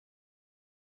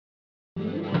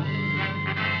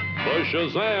The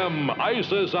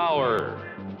Shazam-Isis Hour.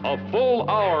 A full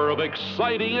hour of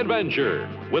exciting adventure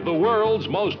with the world's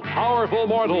most powerful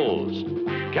mortals.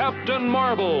 Captain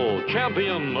Marvel,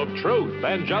 champion of truth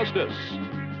and justice.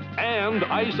 And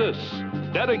Isis,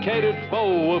 dedicated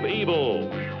foe of evil.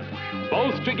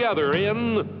 Both together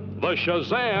in The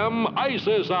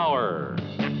Shazam-Isis Hour.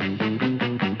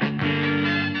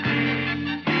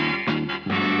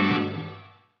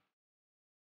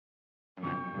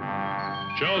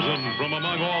 Chosen from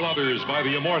among all others by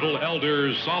the immortal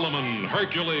elders Solomon,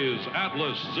 Hercules,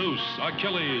 Atlas, Zeus,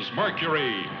 Achilles,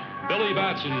 Mercury, Billy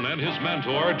Batson and his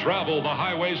mentor travel the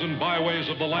highways and byways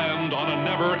of the land on a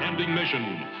never-ending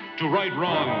mission to right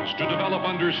wrongs, to develop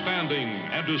understanding,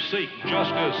 and to seek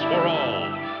justice for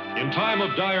all. In time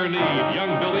of dire need,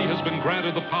 young Billy has been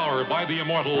granted the power by the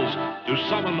immortals to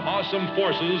summon awesome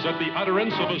forces at the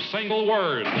utterance of a single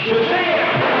word.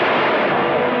 Shazam!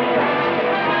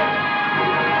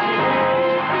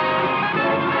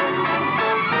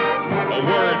 A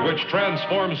word which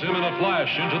transforms him in a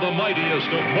flash into the mightiest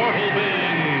of mortal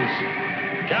beings,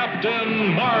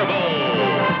 Captain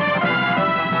Marvel.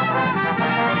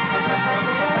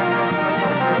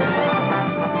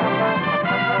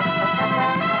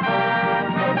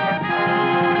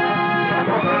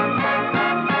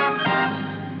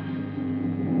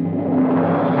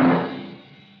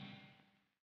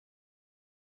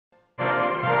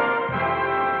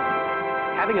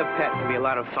 Having a pet can be a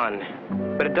lot of fun,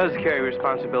 but it does carry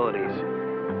responsibilities.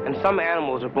 And some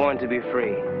animals are born to be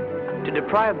free. To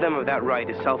deprive them of that right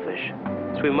is selfish.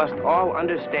 So we must all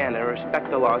understand and respect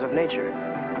the laws of nature,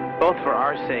 both for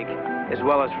our sake as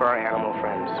well as for our animal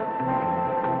friends.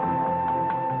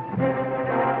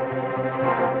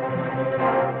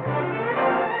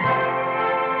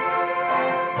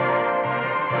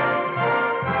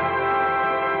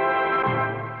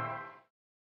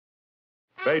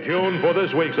 Stay tuned for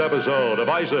this week's episode of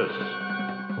Isis.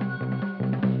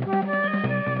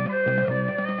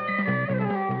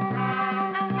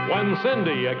 When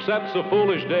Cindy accepts a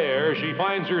foolish dare, she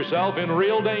finds herself in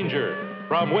real danger,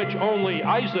 from which only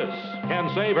Isis can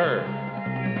save her.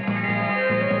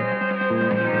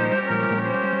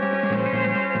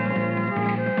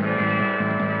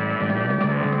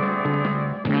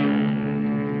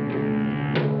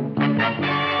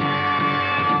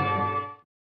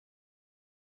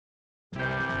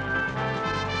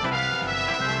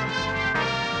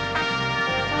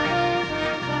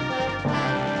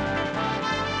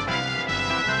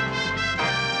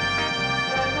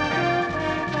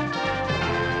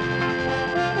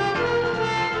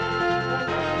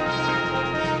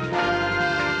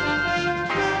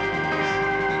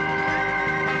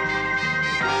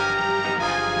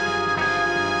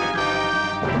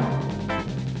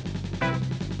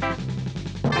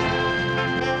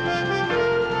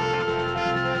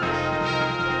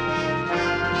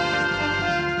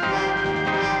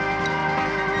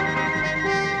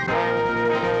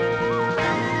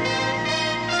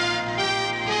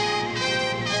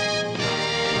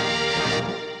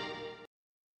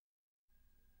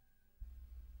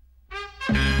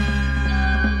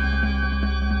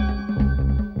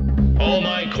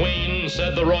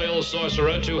 Said the royal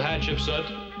sorcerer to Hatshepsut,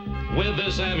 with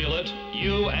this amulet,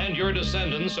 you and your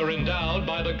descendants are endowed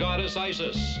by the goddess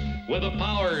Isis with the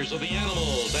powers of the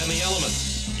animals and the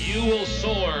elements. You will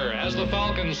soar as the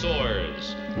falcon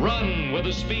soars, run with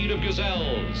the speed of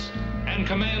gazelles, and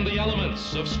command the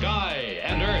elements of sky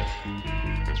and earth.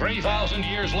 3,000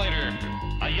 years later,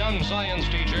 a young science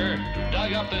teacher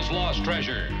dug up this lost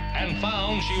treasure and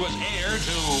found she was heir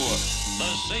to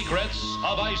the secrets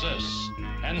of Isis.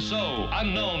 And so,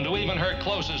 unknown to even her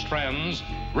closest friends,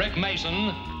 Rick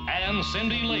Mason and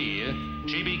Cindy Lee,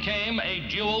 she became a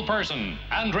dual person.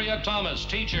 Andrea Thomas,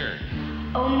 teacher.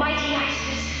 Almighty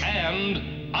Isis.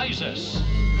 And Isis,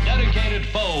 dedicated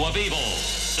foe of evil,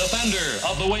 defender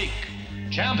of the weak,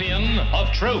 champion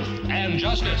of truth and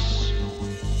justice.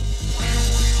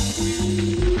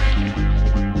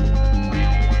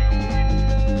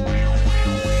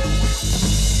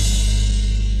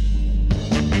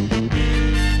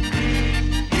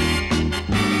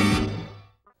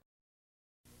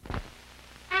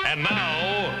 And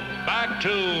now, back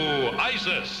to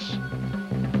Isis.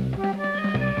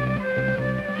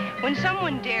 When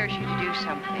someone dares you to do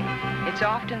something, it's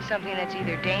often something that's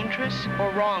either dangerous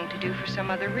or wrong to do for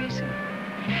some other reason.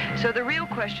 So the real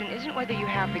question isn't whether you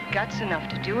have the guts enough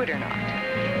to do it or not.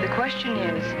 The question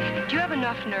is, do you have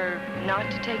enough nerve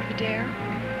not to take the dare?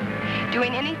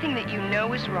 Doing anything that you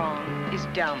know is wrong is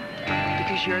dumb,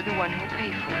 because you're the one who'll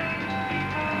pay for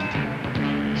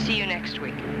it. See you next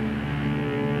week.